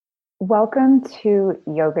Welcome to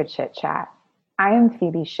Yoga Chit Chat. I am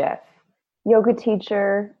Phoebe Schiff, yoga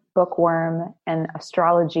teacher, bookworm, and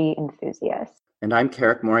astrology enthusiast. And I'm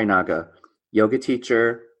Keric Morinaga, yoga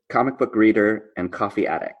teacher, comic book reader, and coffee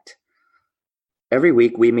addict. Every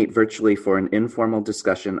week, we meet virtually for an informal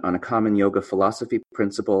discussion on a common yoga philosophy,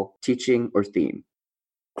 principle, teaching, or theme.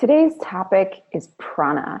 Today's topic is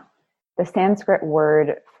prana, the Sanskrit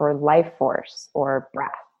word for life force or breath.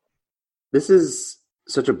 This is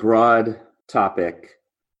such a broad topic.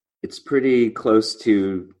 It's pretty close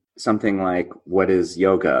to something like, what is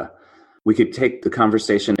yoga? We could take the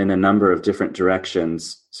conversation in a number of different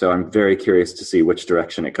directions, so I'm very curious to see which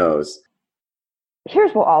direction it goes.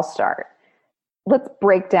 Here's where I'll start. Let's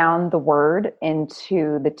break down the word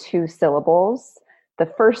into the two syllables.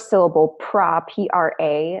 The first syllable,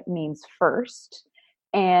 P-R-A, means first,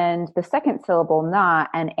 and the second syllable, na,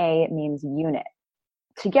 N-A, means unit.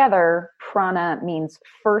 Together, prana means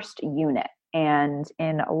first unit, and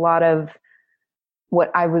in a lot of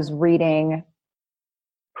what I was reading,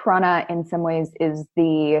 prana in some ways is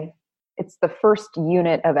it's the first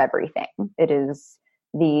unit of everything. It is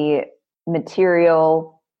the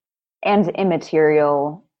material and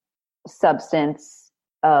immaterial substance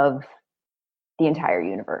of the entire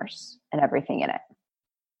universe and everything in it.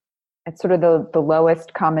 It's sort of the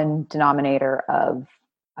lowest common denominator of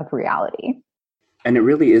reality. And it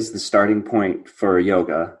really is the starting point for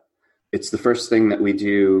yoga. It's the first thing that we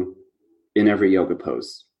do in every yoga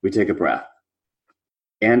pose. We take a breath.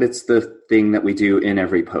 And it's the thing that we do in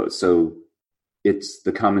every pose. So it's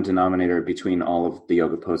the common denominator between all of the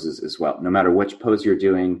yoga poses as well. No matter which pose you're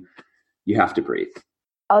doing, you have to breathe.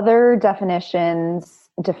 Other definitions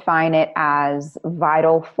define it as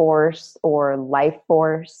vital force or life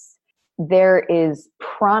force. There is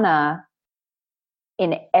prana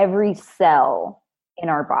in every cell in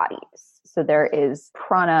our bodies. So there is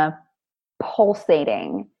prana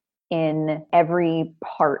pulsating in every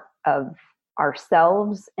part of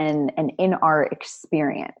ourselves and in our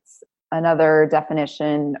experience. Another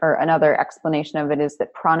definition or another explanation of it is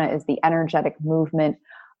that prana is the energetic movement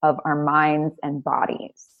of our minds and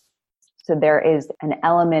bodies. So there is an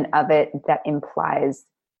element of it that implies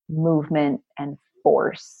movement and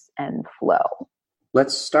force and flow.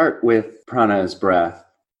 Let's start with prana as breath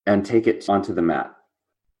and take it onto the mat.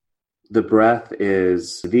 The breath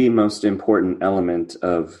is the most important element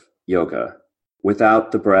of yoga.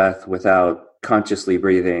 Without the breath, without consciously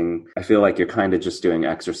breathing, I feel like you're kind of just doing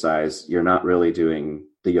exercise. You're not really doing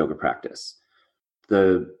the yoga practice.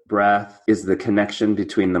 The breath is the connection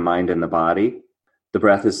between the mind and the body. The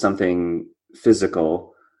breath is something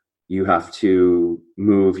physical. You have to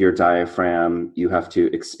move your diaphragm. You have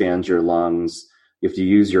to expand your lungs. You have to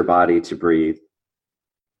use your body to breathe.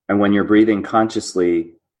 And when you're breathing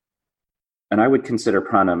consciously, and I would consider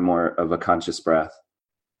prana more of a conscious breath,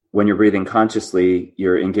 when you're breathing consciously,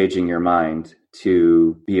 you're engaging your mind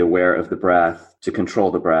to be aware of the breath, to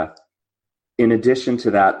control the breath. In addition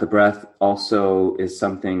to that, the breath also is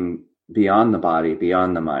something beyond the body,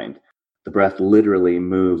 beyond the mind. The breath literally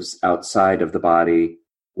moves outside of the body.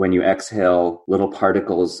 When you exhale, little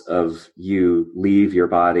particles of you leave your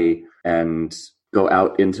body and go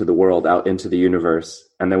out into the world, out into the universe.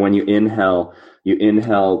 And then when you inhale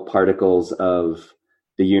particles of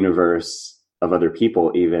the universe, of other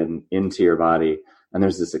people even, into your body. And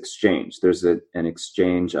there's this exchange. There's an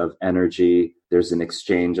exchange of energy. There's an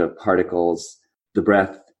exchange of particles. The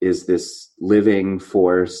breath is this living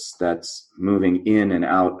force that's moving in and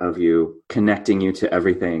out of you, connecting you to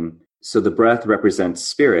everything. So the breath represents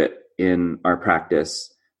spirit in our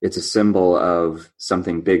practice. It's a symbol of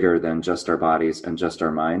something bigger than just our bodies and just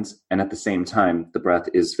our minds. And at the same time, the breath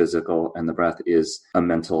is physical and the breath is a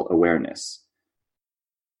mental awareness.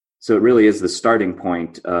 So it really is the starting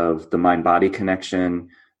point of the mind-body connection.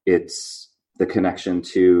 It's the connection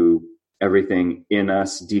to everything in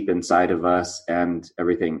us, deep inside of us, and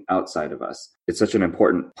everything outside of us. It's such an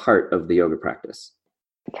important part of the yoga practice.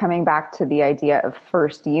 Coming back to the idea of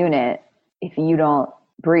first unit, if you don't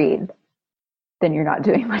breathe, then you're not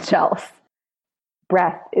doing much else.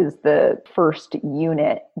 Breath is the first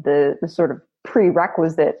unit, the sort of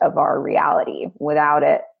prerequisite of our reality. Without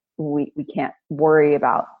it, we can't worry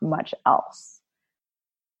about much else.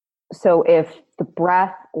 So if the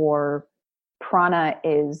breath or prana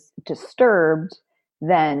is disturbed,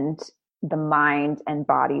 then the mind and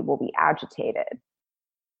body will be agitated.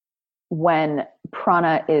 When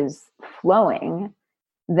prana is flowing,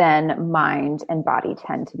 then mind and body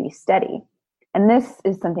tend to be steady. And this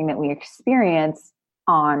is something that we experience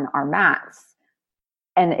on our mats.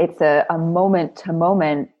 And it's a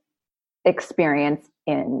moment-to-moment experience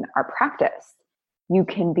in our practice. you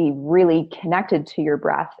can be really connected to your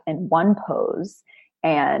breath in one pose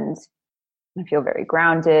and feel very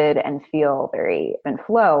grounded and feel very in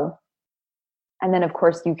flow. And then, of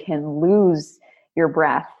course, you can lose your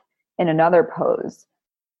breath in another pose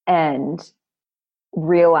and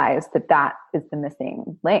realize that that is the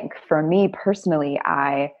missing link. For me personally,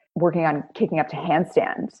 working on kicking up to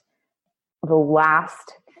handstand, the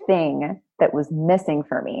last thing that was missing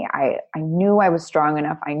for me, I knew I was strong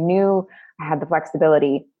enough. I knew I had the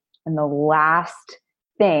flexibility. And the last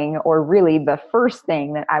thing, or really the first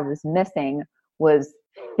thing that I was missing, was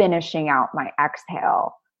finishing out my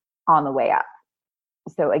exhale on the way up.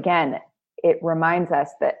 So again, it reminds us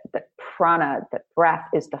that prana, that breath,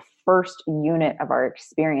 is the first unit of our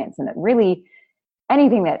experience, and that really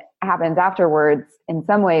anything that happens afterwards in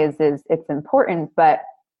some ways it's important, but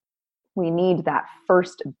we need that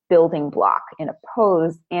first building block in a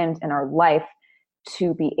pose and in our life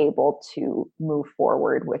to be able to move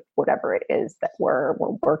forward with whatever it is that we're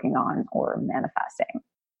working on or manifesting.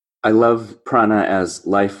 I love prana as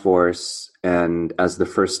life force and as the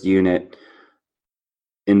first unit.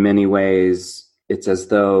 In many ways, it's as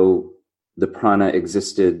though the prana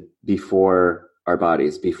existed before our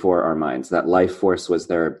bodies, before our minds. That life force was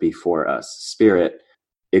there before us. Spirit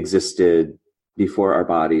existed before our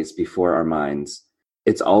bodies, before our minds.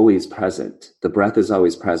 It's always present. The breath is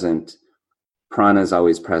always present. Prana is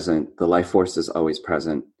always present. The life force is always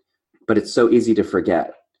present. But it's so easy to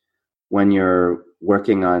forget when you're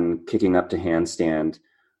working on kicking up to handstand.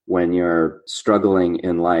 When you're struggling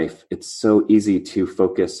in life, it's so easy to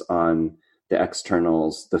focus on the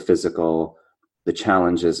externals, the physical, the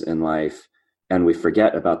challenges in life, and we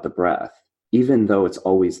forget about the breath, even though it's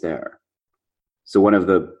always there. So one of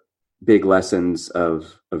the big lessons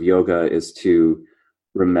of yoga is to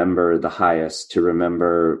remember the highest, to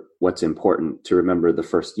remember what's important, to remember the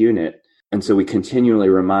first unit. And so we continually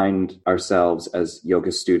remind ourselves as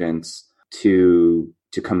yoga students to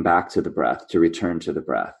come back to the breath, to return to the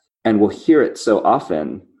breath. And we'll hear it so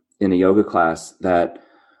often in a yoga class that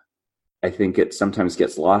I think it sometimes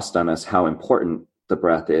gets lost on us how important the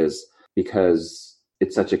breath is, because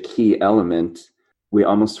it's such a key element. We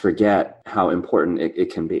almost forget how important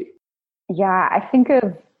it can be. Yeah, I think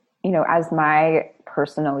of, as my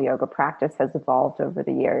personal yoga practice has evolved over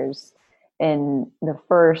the years, in the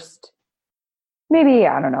first maybe,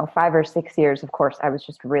 5 or 6 years, of course, I was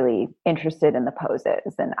just really interested in the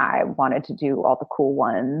poses and I wanted to do all the cool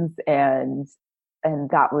ones. And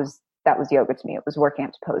that was yoga to me. It was working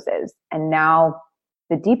up to poses. And now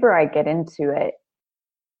the deeper I get into it,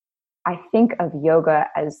 I think of yoga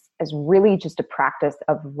as really just a practice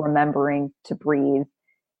of remembering to breathe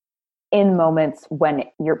in moments when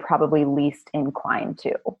you're probably least inclined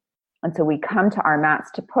to. And so we come to our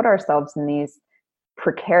mats to put ourselves in these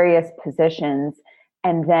precarious positions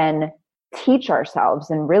and then teach ourselves.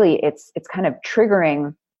 And really it's kind of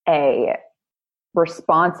triggering a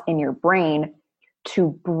response in your brain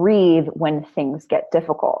to breathe when things get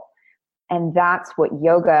difficult. And that's what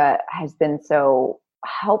yoga has been so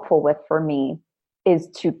helpful with for me, is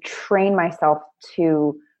to train myself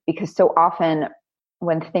to, because so often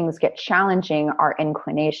when things get challenging, our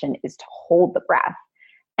inclination is to hold the breath.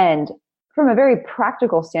 And from a very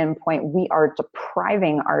practical standpoint, we are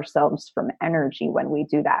depriving ourselves from energy when we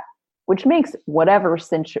do that, which makes whatever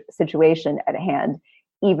situation at hand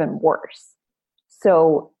even worse.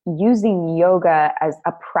 So using yoga as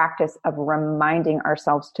a practice of reminding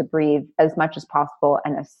ourselves to breathe as much as possible,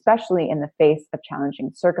 and especially in the face of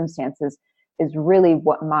challenging circumstances, is really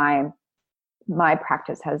what my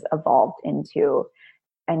practice has evolved into,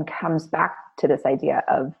 and comes back to this idea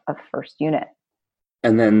of first unit.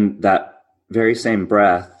 And then that very same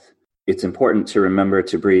breath, it's important to remember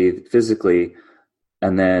to breathe physically.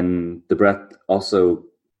 And then the breath also,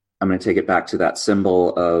 I'm going to take it back to that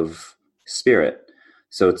symbol of spirit.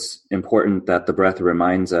 So it's important that the breath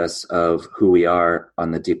reminds us of who we are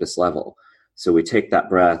on the deepest level. So we take that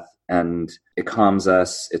breath and it calms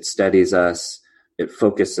us, it steadies us, it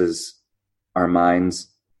focuses our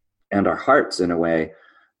minds and our hearts in a way,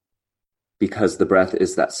 because the breath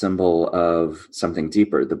is that symbol of something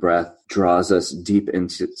deeper. The breath draws us deep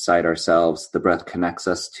inside ourselves. The breath connects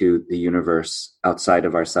us to the universe outside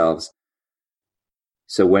of ourselves.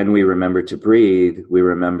 So when we remember to breathe, we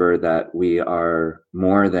remember that we are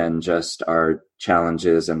more than just our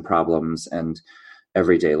challenges and problems and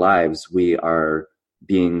everyday lives. We are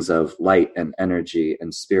beings of light and energy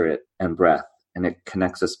and spirit and breath. And it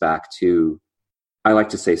connects us back to, I like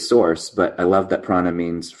to say source, but I love that prana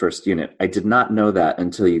means first unit. I did not know that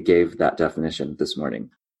until you gave that definition this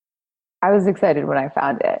morning. I was excited when I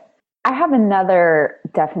found it. I have another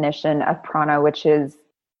definition of prana, which is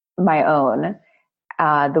my own,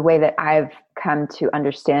 the way that I've come to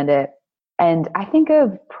understand it. And I think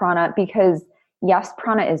of prana because, yes,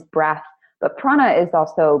 prana is breath, but prana is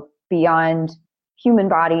also beyond human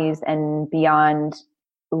bodies and beyond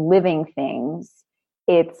living things.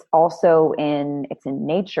 It's in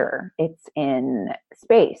nature, it's in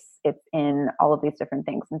space, it's in all of these different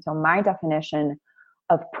things. And so my definition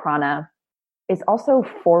of prana is also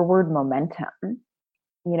forward momentum.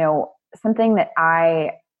 Something that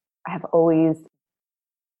I have always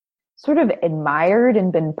sort of admired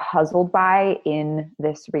and been puzzled by in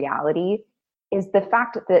this reality is the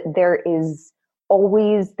fact that there is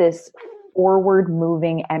always this forward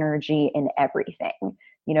moving energy in everything.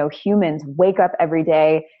 Humans wake up every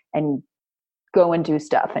day and go and do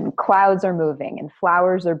stuff, and clouds are moving and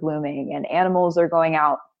flowers are blooming and animals are going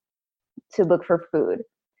out to look for food.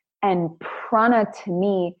 And prana to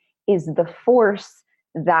me is the force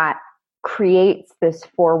that creates this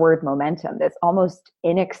forward momentum, this almost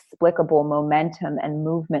inexplicable momentum and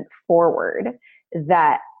movement forward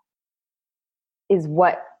that is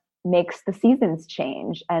what makes the seasons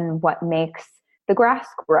change and what makes the grass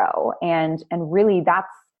grow. And really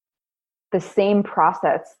that's the same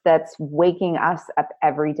process that's waking us up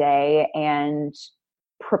every day and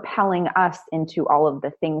propelling us into all of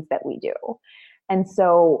the things that we do. And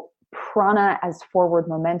so prana as forward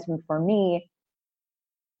momentum for me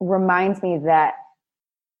reminds me that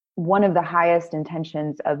one of the highest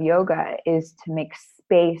intentions of yoga is to make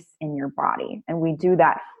space in your body. And we do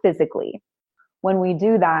that physically. When we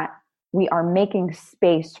do that, we are making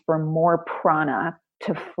space for more prana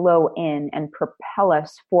to flow in and propel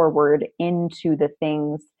us forward into the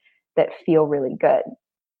things that feel really good.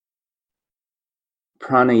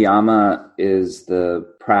 Pranayama is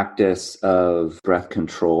the practice of breath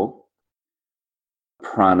control.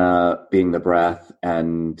 Prana being the breath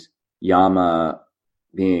and yama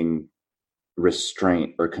being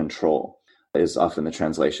restraint or control is often the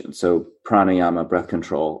translation. So pranayama, breath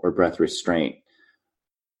control or breath restraint.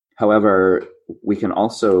 However, we can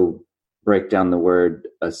also break down the word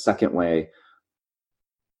a second way.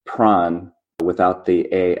 Pran, without the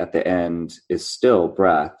A at the end, is still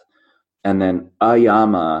breath. And then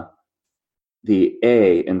ayama, the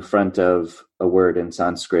A in front of a word in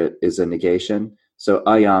Sanskrit is a negation. So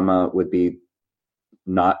ayama would be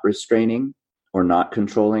not restraining or not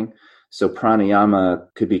controlling. So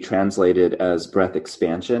pranayama could be translated as breath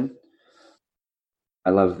expansion.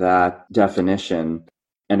 I love that definition.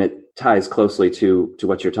 And it ties closely to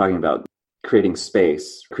what you're talking about, creating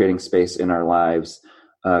space in our lives,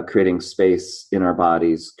 creating space in our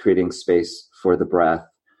bodies, creating space for the breath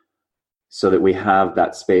so that we have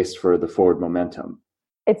that space for the forward momentum.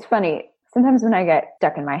 It's funny. Sometimes when I get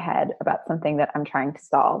stuck in my head about something that I'm trying to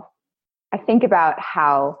solve, I think about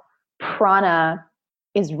how prana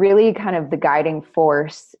is really kind of the guiding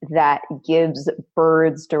force that gives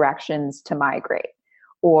birds directions to migrate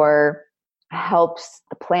or helps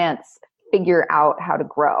the plants figure out how to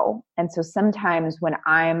grow. And so sometimes when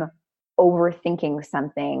I'm overthinking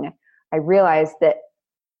something, I realize that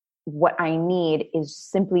what I need is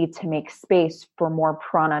simply to make space for more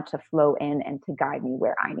prana to flow in and to guide me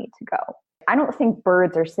where I need to go. I don't think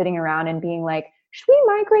birds are sitting around and being like, should we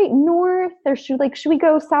migrate north or should we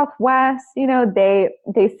go southwest?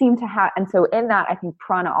 They seem to have, and so in that, I think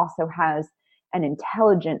prana also has an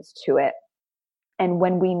intelligence to it. And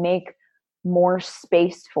when we make more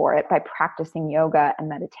space for it by practicing yoga and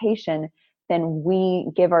meditation, then we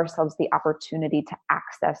give ourselves the opportunity to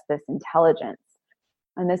access this intelligence.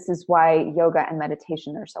 And this is why yoga and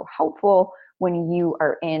meditation are so helpful when you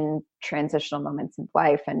are in transitional moments in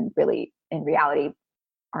life. And really, in reality,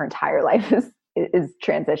 our entire life is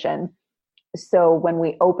transition. So when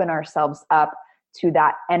we open ourselves up to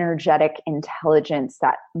that energetic intelligence,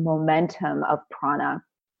 that momentum of prana,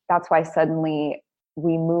 that's why suddenly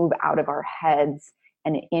we move out of our heads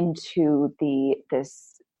and into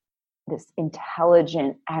this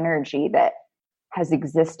intelligent energy that has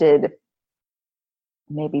existed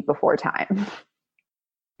maybe before time.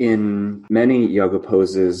 In many yoga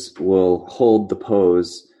poses, we'll hold the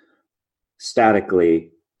pose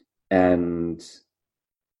statically and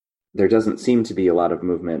there doesn't seem to be a lot of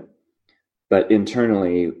movement. But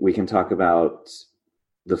internally, we can talk about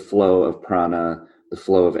the flow of prana, the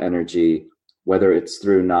flow of energy, whether it's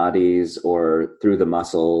through nadis or through the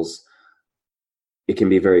muscles. It can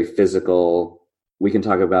be very physical. We can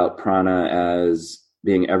talk about prana as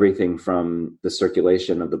being everything from the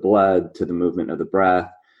circulation of the blood to the movement of the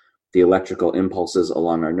breath, the electrical impulses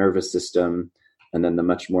along our nervous system, and then the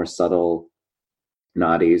much more subtle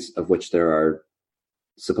nadis, of which there are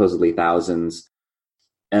supposedly thousands.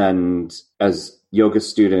 And as yoga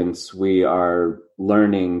students, we are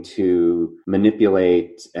learning to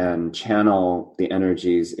manipulate and channel the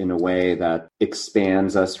energies in a way that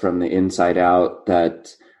expands us from the inside out,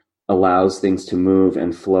 that allows things to move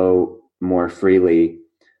and flow more freely.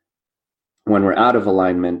 When we're out of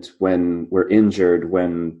alignment, when we're injured,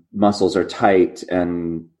 when muscles are tight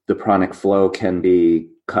and the pranic flow can be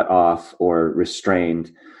cut off or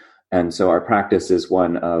restrained. And so our practice is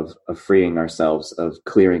one of freeing ourselves, of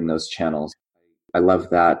clearing those channels. I love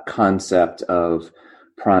that concept of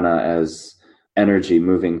prana as energy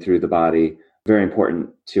moving through the body. Very important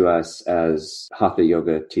to us as hatha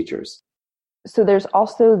yoga teachers. So there's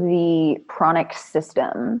also the pranic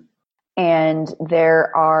system, and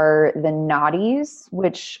there are the nadis,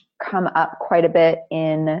 which come up quite a bit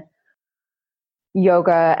in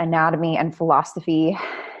yoga, anatomy, and philosophy.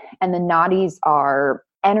 And the nadis are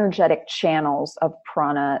energetic channels of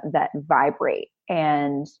prana that vibrate.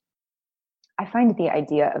 And I find the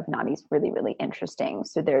idea of nadis really, really interesting.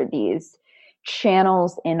 So there are these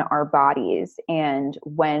channels in our bodies. And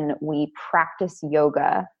when we practice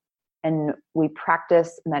yoga and we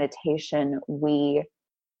practice meditation, we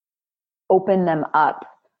open them up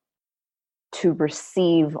to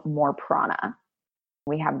receive more prana.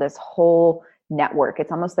 We have this whole network.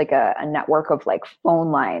 It's almost like a network of like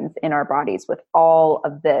phone lines in our bodies with all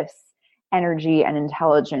of this energy and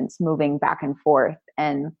intelligence moving back and forth.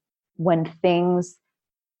 And when things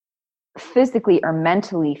physically or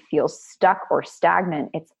mentally feel stuck or stagnant,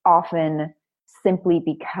 it's often simply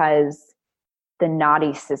because the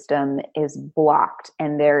nadi system is blocked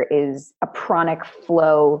and there is a pranic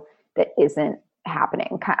flow that isn't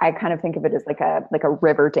happening. I kind of think of it as like a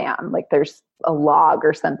river dam, like there's a log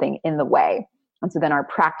or something in the way. And so then our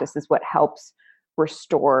practice is what helps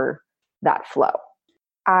restore that flow.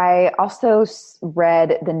 I also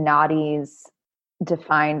read the nadis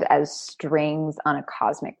defined as strings on a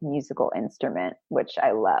cosmic musical instrument, which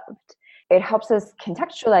I loved. It helps us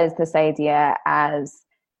contextualize this idea as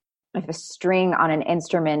if a string on an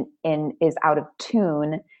instrument is out of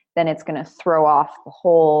tune, then it's going to throw off the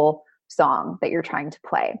whole song that you're trying to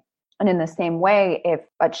play. And in the same way, if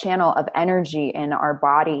a channel of energy in our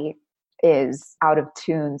body is out of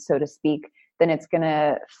tune, so to speak, then it's going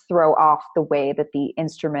to throw off the way that the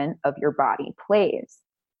instrument of your body plays.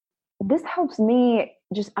 This helps me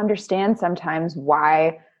just understand sometimes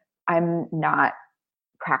why I'm not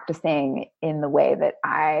practicing in the way that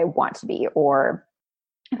I want to be, or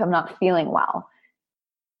if I'm not feeling well.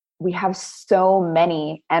 We have so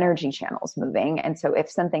many energy channels moving. And so if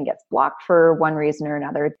something gets blocked for one reason or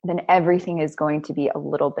another, then everything is going to be a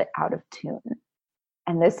little bit out of tune.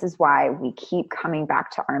 And this is why we keep coming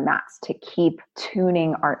back to our mats, to keep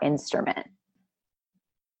tuning our instrument.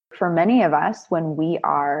 For many of us, when we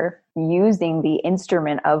are using the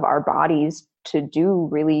instrument of our bodies to do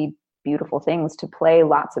really beautiful things, to play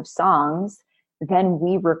lots of songs, then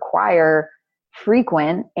we require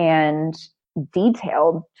frequent and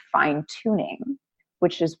detailed fine tuning,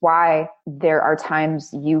 which is why there are times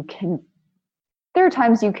you can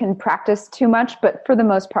practice too much, but for the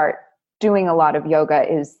most part, doing a lot of yoga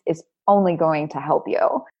is only going to help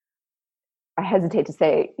you. I hesitate to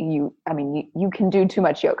say you can do too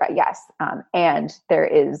much yoga, yes. And there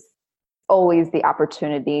is always the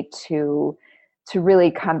opportunity to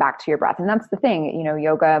really come back to your breath. And that's the thing,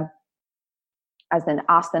 yoga as an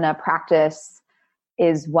asana practice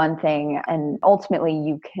is one thing. And ultimately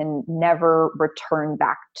you can never return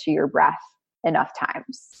back to your breath enough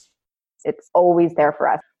times. It's always there for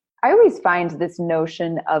us. I always find this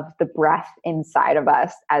notion of the breath inside of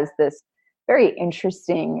us as this very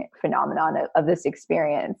interesting phenomenon of this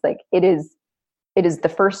experience. Like it is the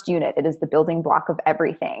first unit. It is the building block of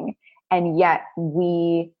everything. And yet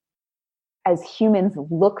we as humans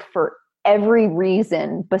look for every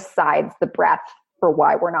reason besides the breath for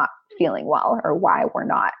why we're not feeling well or why we're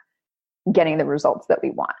not getting the results that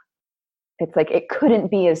we want. It's like it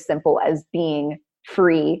couldn't be as simple as being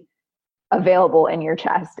free, available in your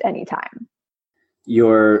chest anytime.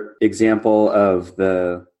 Your example of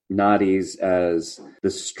the nadis as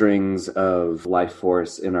the strings of life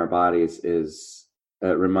force in our bodies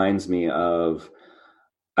reminds me of,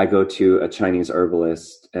 I go to a Chinese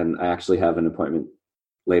herbalist and I actually have an appointment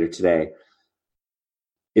later today.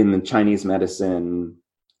 In the Chinese medicine,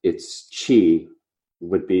 it's qi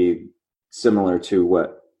would be similar to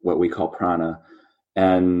what we call prana.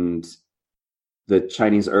 And the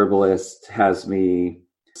Chinese herbalist has me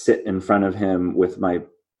sit in front of him with my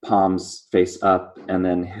palms face up, and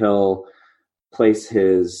then he'll place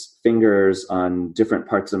his fingers on different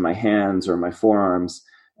parts of my hands or my forearms,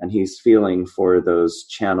 and he's feeling for those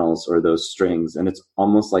channels or those strings. And it's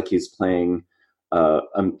almost like he's playing a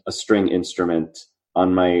string instrument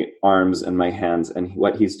on my arms and my hands. And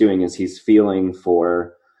what he's doing is he's feeling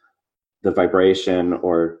for the vibration,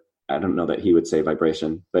 or I don't know that he would say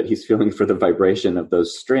vibration, but he's feeling for the vibration of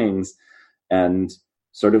those strings. And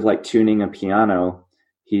sort of like tuning a piano,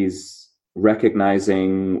 he's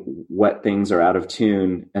recognizing what things are out of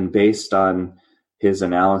tune, and based on his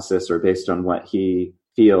analysis or based on what he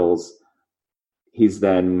feels, he's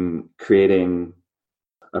then creating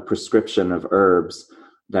a prescription of herbs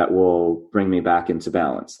that will bring me back into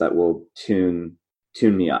balance, that will tune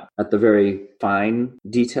me up at the very fine,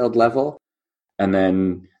 detailed level. And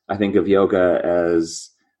then I think of yoga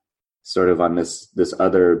as sort of on this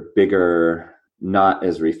other bigger, not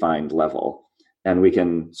as refined level. And we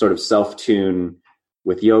can sort of self-tune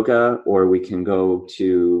with yoga, or we can go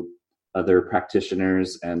to other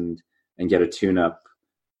practitioners and get a tune-up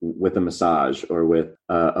with a massage, or with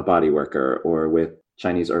a body worker, or with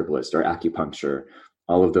Chinese herbalist or acupuncture.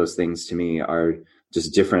 All of those things to me are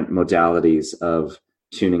just different modalities of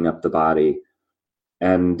tuning up the body.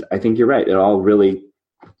 And I think you're right. It all really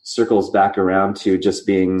circles back around to just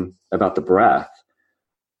being about the breath.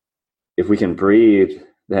 If we can breathe,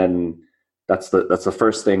 then that's the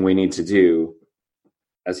first thing we need to do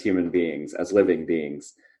as human beings, as living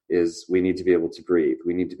beings, is we need to be able to breathe.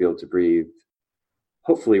 We need to be able to breathe,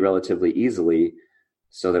 hopefully relatively easily,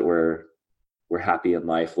 so that we're happy in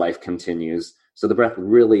life. Life continues. So the breath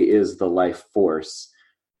really is the life force.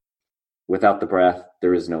 Without the breath,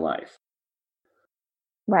 there is no life.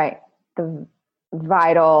 Right. The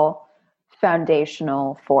vital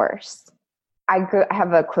foundational force. I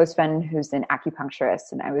have a close friend who's an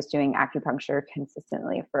acupuncturist, and I was doing acupuncture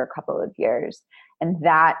consistently for a couple of years. And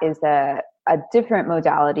that is a different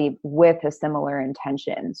modality with a similar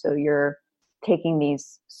intention. So you're taking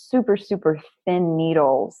these super, super thin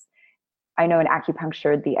needles. I know in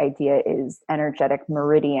acupuncture, the idea is energetic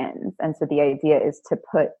meridians. And so the idea is to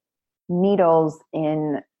put needles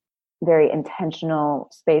in very intentional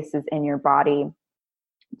spaces in your body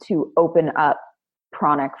to open up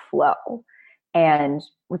pranic flow. And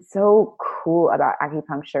what's so cool about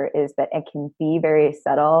acupuncture is that it can be very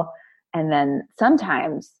subtle. And then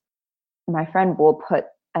sometimes my friend will put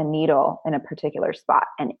a needle in a particular spot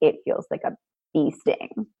and it feels like a bee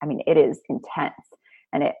sting. I mean, it is intense,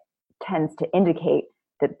 and it tends to indicate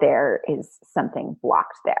that there is something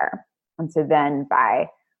blocked there. And so then by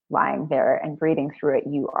lying there and breathing through it,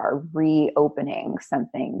 you are reopening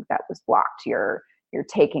something that was blocked. You're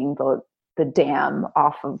taking the dam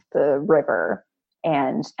off of the river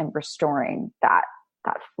and restoring that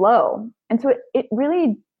flow. And so it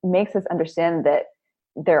really makes us understand that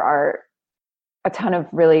there are a ton of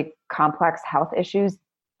really complex health issues,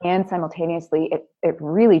 and simultaneously it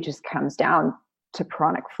really just comes down to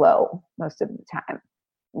pranic flow most of the time.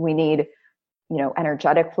 We need,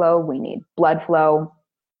 energetic flow, we need blood flow,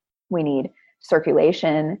 we need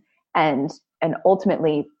circulation, and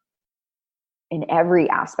ultimately in every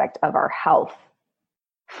aspect of our health,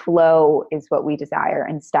 flow is what we desire,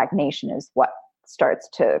 and stagnation is what starts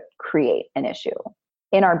to create an issue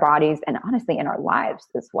in our bodies and honestly in our lives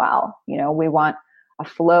as well. We want a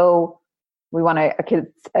flow. We want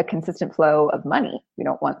a consistent flow of money. We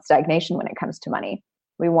don't want stagnation when it comes to money.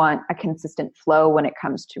 We want a consistent flow when it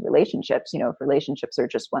comes to relationships. If relationships are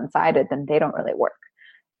just one-sided, then they don't really work.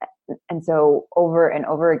 And so over and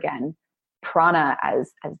over again, prana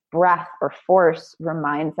as breath or force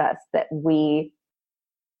reminds us that we,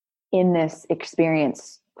 in this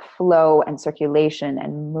experience, flow and circulation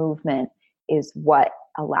and movement is what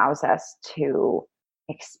allows us to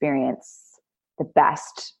experience the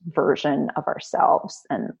best version of ourselves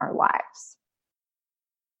and our lives.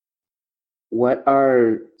 What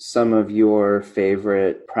are some of your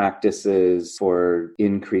favorite practices for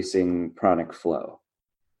increasing pranic flow?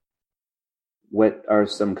 What are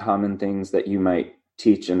some common things that you might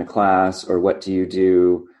teach in a class, or what do you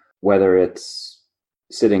do, whether it's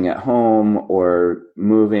sitting at home or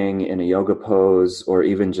moving in a yoga pose or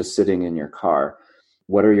even just sitting in your car?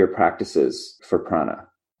 What are your practices for prana?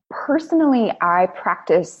 Personally, I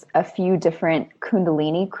practice a few different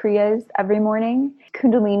Kundalini Kriyas every morning.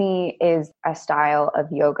 Kundalini is a style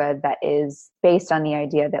of yoga that is based on the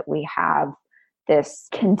idea that we have this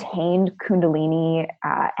contained Kundalini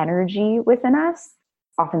energy within us,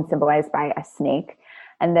 often symbolized by a snake.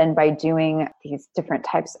 And then by doing these different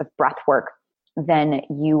types of breath work, then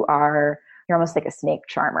you're almost like a snake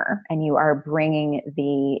charmer, and you are bringing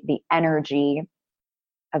the energy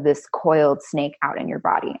of this coiled snake out in your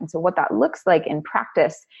body. And so what that looks like in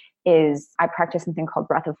practice is I practice something called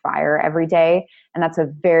breath of fire every day. And that's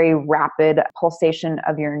a very rapid pulsation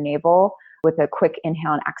of your navel with a quick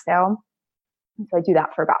inhale and exhale. So I do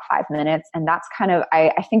that for about 5 minutes. And that's kind of,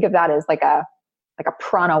 I think of that as like a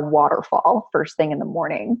prana waterfall first thing in the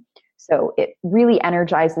morning. So it really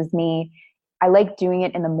energizes me. I like doing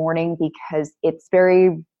it in the morning because it's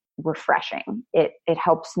very refreshing. It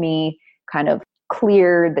helps me kind of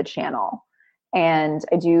clear the channel. And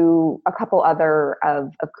I do a couple other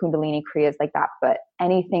of Kundalini Kriyas like that, but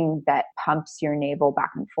anything that pumps your navel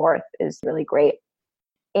back and forth is really great.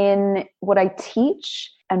 In what I teach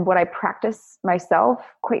and what I practice myself,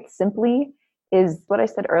 quite simply, is what I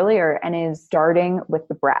said earlier, and is starting with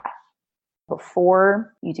the breath.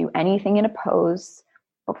 Before you do anything in a pose,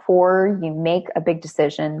 before you make a big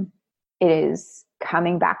decision, it is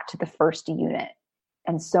coming back to the first unit.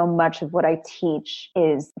 And so much of what I teach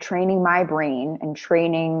is training my brain and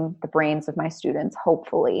training the brains of my students,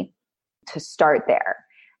 hopefully, to start there.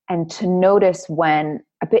 And to notice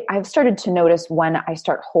I've started to notice when I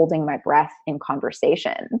start holding my breath in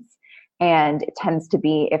conversations. And it tends to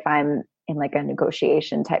be if I'm in like a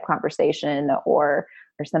negotiation type conversation or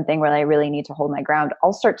something where I really need to hold my ground,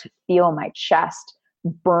 I'll start to feel my chest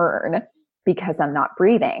burn because I'm not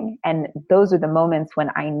breathing. And those are the moments when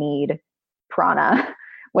I need prana,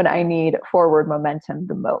 when I need forward momentum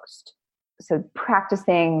the most. So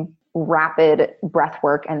practicing rapid breath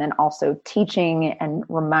work and then also teaching and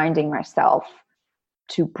reminding myself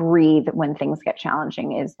to breathe when things get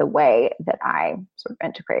challenging is the way that I sort of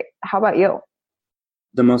integrate. How about you?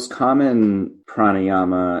 The most common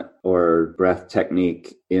pranayama or breath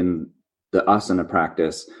technique in the asana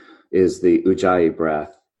practice is the Ujjayi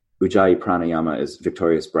breath. Ujjayi pranayama is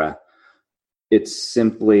victorious breath. It's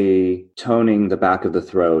simply toning the back of the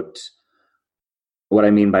throat. What I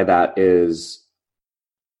mean by that is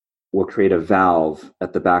we'll create a valve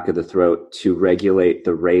at the back of the throat to regulate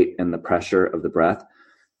the rate and the pressure of the breath.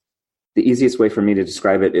 The easiest way for me to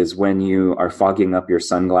describe it is when you are fogging up your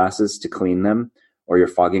sunglasses to clean them, or you're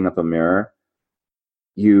fogging up a mirror,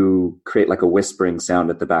 you create like a whispering sound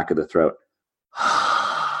at the back of the throat.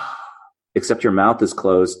 Except your mouth is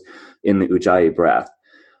closed in the Ujjayi breath.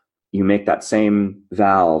 You make that same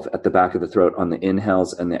valve at the back of the throat on the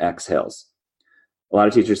inhales and the exhales. A lot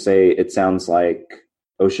of teachers say it sounds like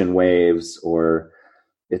ocean waves, or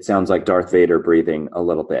it sounds like Darth Vader breathing a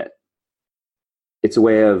little bit. It's a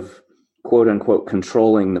way of, quote unquote,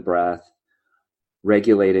 controlling the breath,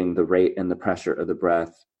 regulating the rate and the pressure of the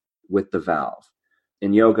breath with the valve.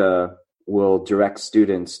 In yoga, we'll direct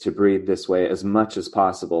students to breathe this way as much as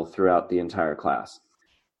possible throughout the entire class.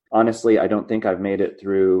 Honestly, I don't think I've made it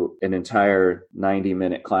through an entire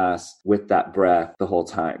 90-minute class with that breath the whole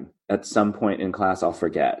time. At some point in class, I'll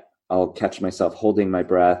forget. I'll catch myself holding my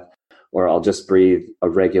breath, or I'll just breathe a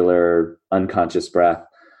regular unconscious breath.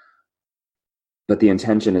 But the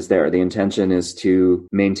intention is there. The intention is to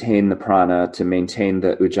maintain the prana, to maintain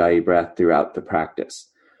the Ujjayi breath throughout the practice.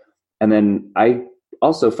 And then I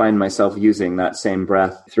also find myself using that same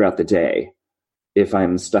breath throughout the day. If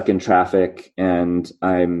I'm stuck in traffic and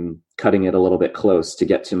I'm cutting it a little bit close to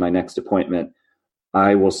get to my next appointment,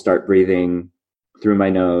 I will start breathing through my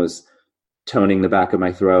nose, toning the back of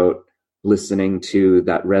my throat, listening to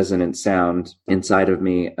that resonant sound inside of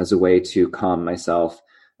me as a way to calm myself,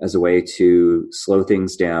 as a way to slow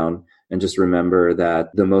things down, and just remember that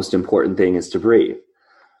the most important thing is to breathe.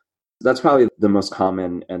 That's probably the most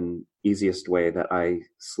common and easiest way that I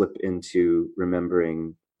slip into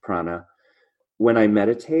remembering prana. When I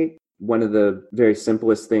meditate, one of the very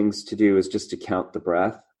simplest things to do is just to count the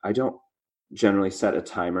breath. I don't generally set a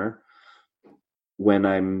timer. When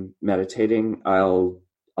I'm meditating, I'll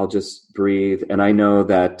just breathe. And I know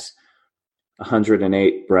that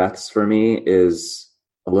 108 breaths for me is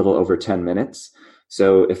a little over 10 minutes.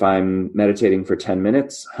 So if I'm meditating for 10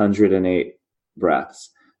 minutes, 108 breaths.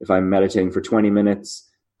 If I'm meditating for 20 minutes,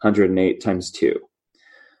 108 times 2.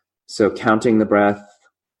 So counting the breath,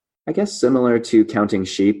 I guess similar to counting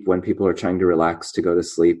sheep when people are trying to relax to go to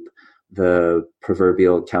sleep, the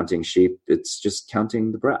proverbial counting sheep, it's just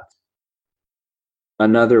counting the breath.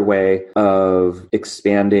 Another way of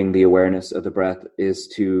expanding the awareness of the breath is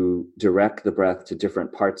to direct the breath to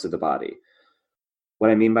different parts of the body. What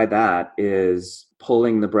I mean by that is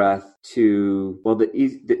pulling the breath to, well,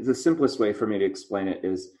 the simplest way for me to explain it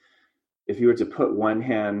is if you were to put one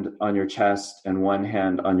hand on your chest and one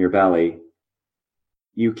hand on your belly,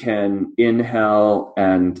 you can inhale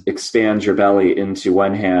and expand your belly into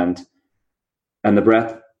one hand, and the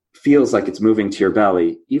breath feels like it's moving to your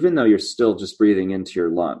belly, even though you're still just breathing into your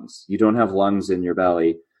lungs. You don't have lungs in your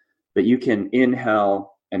belly, but you can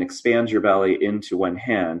inhale and expand your belly into one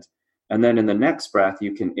hand. And then in the next breath,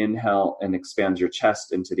 you can inhale and expand your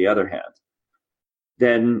chest into the other hand.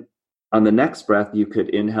 Then on the next breath, you could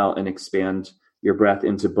inhale and expand your breath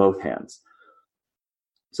into both hands.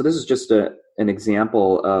 So this is just an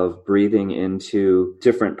example of breathing into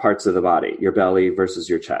different parts of the body, your belly versus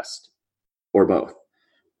your chest, or both.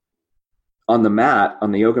 On the mat,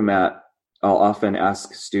 on the yoga mat, I'll often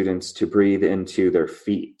ask students to breathe into their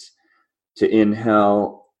feet, to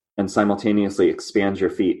inhale and simultaneously expand your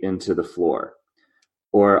feet into the floor.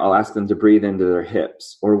 Or I'll ask them to breathe into their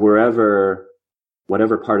hips or whatever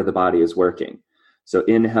part of the body is working. So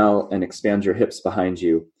inhale and expand your hips behind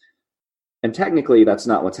you. And technically, that's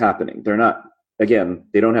not what's happening.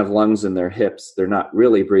 They don't have lungs in their hips. They're not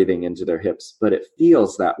really breathing into their hips, but it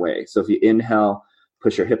feels that way. So if you inhale,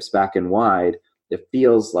 push your hips back and wide, it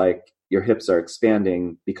feels like your hips are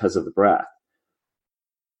expanding because of the breath.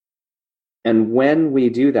 And when we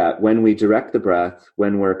do that, when we direct the breath,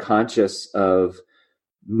 when we're conscious of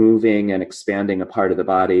moving and expanding a part of the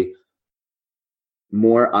body,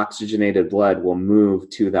 more oxygenated blood will move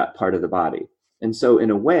to that part of the body. And so in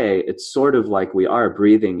a way, it's sort of like we are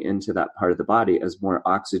breathing into that part of the body as more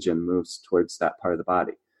oxygen moves towards that part of the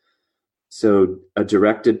body. So a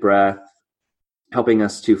directed breath, helping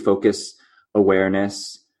us to focus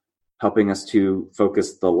awareness, helping us to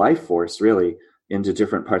focus the life force really into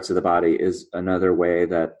different parts of the body is another way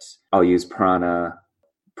that I'll use prana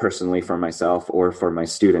personally for myself or for my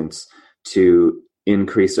students to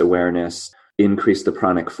increase awareness, increase the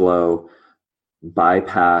pranic flow,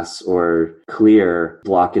 bypass or clear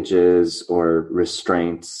blockages or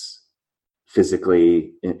restraints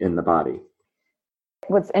physically in the body.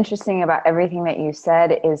 What's interesting about everything that you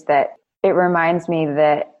said is that it reminds me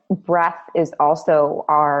that breath is also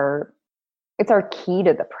our key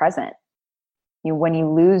to the present. When you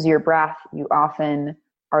lose your breath, you often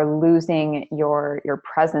are losing your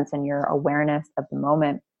presence and your awareness of the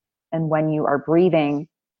moment. And when you are breathing,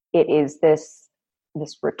 it is this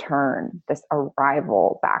return, this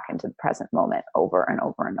arrival back into the present moment over and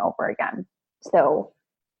over and over again. So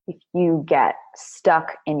if you get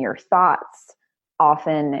stuck in your thoughts,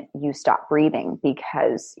 often you stop breathing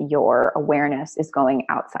because your awareness is going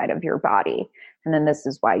outside of your body. And then this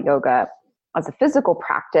is why yoga as a physical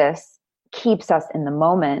practice keeps us in the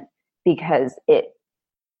moment, because it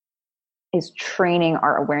is training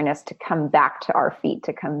our awareness to come back to our feet,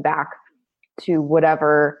 to come back to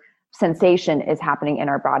whatever sensation is happening in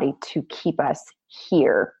our body to keep us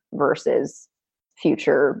here versus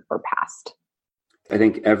future or past. I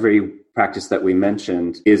think every practice that we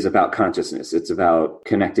mentioned is about consciousness. It's about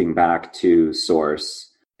connecting back to source.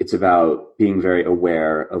 It's about being very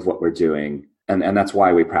aware of what we're doing. And that's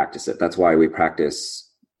why we practice it. That's why we practice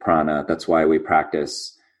prana. That's why we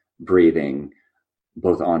practice breathing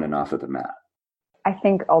both on and off of the mat. I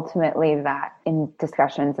think ultimately that in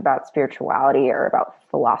discussions about spirituality or about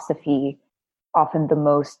philosophy, often the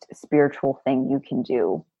most spiritual thing you can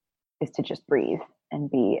do is to just breathe and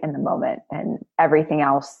be in the moment. And everything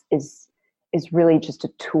else is really just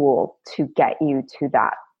a tool to get you to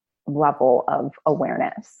that level of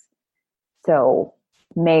awareness. So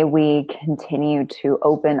may we continue to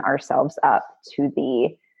open ourselves up to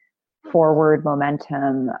the forward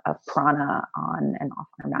momentum of prana on and off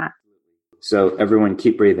our mat. So everyone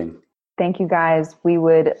keep breathing. Thank you guys. We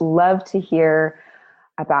would love to hear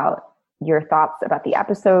about your thoughts about the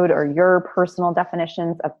episode or your personal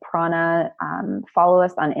definitions of prana. Follow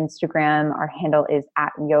us on Instagram. Our handle is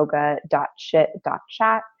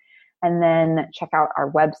 @yoga.shit.chat. And then check out our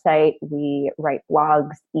website. We write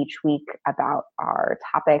blogs each week about our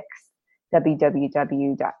topics,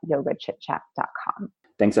 www.yogachitchat.com.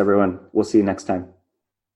 Thanks, everyone. We'll see you next time.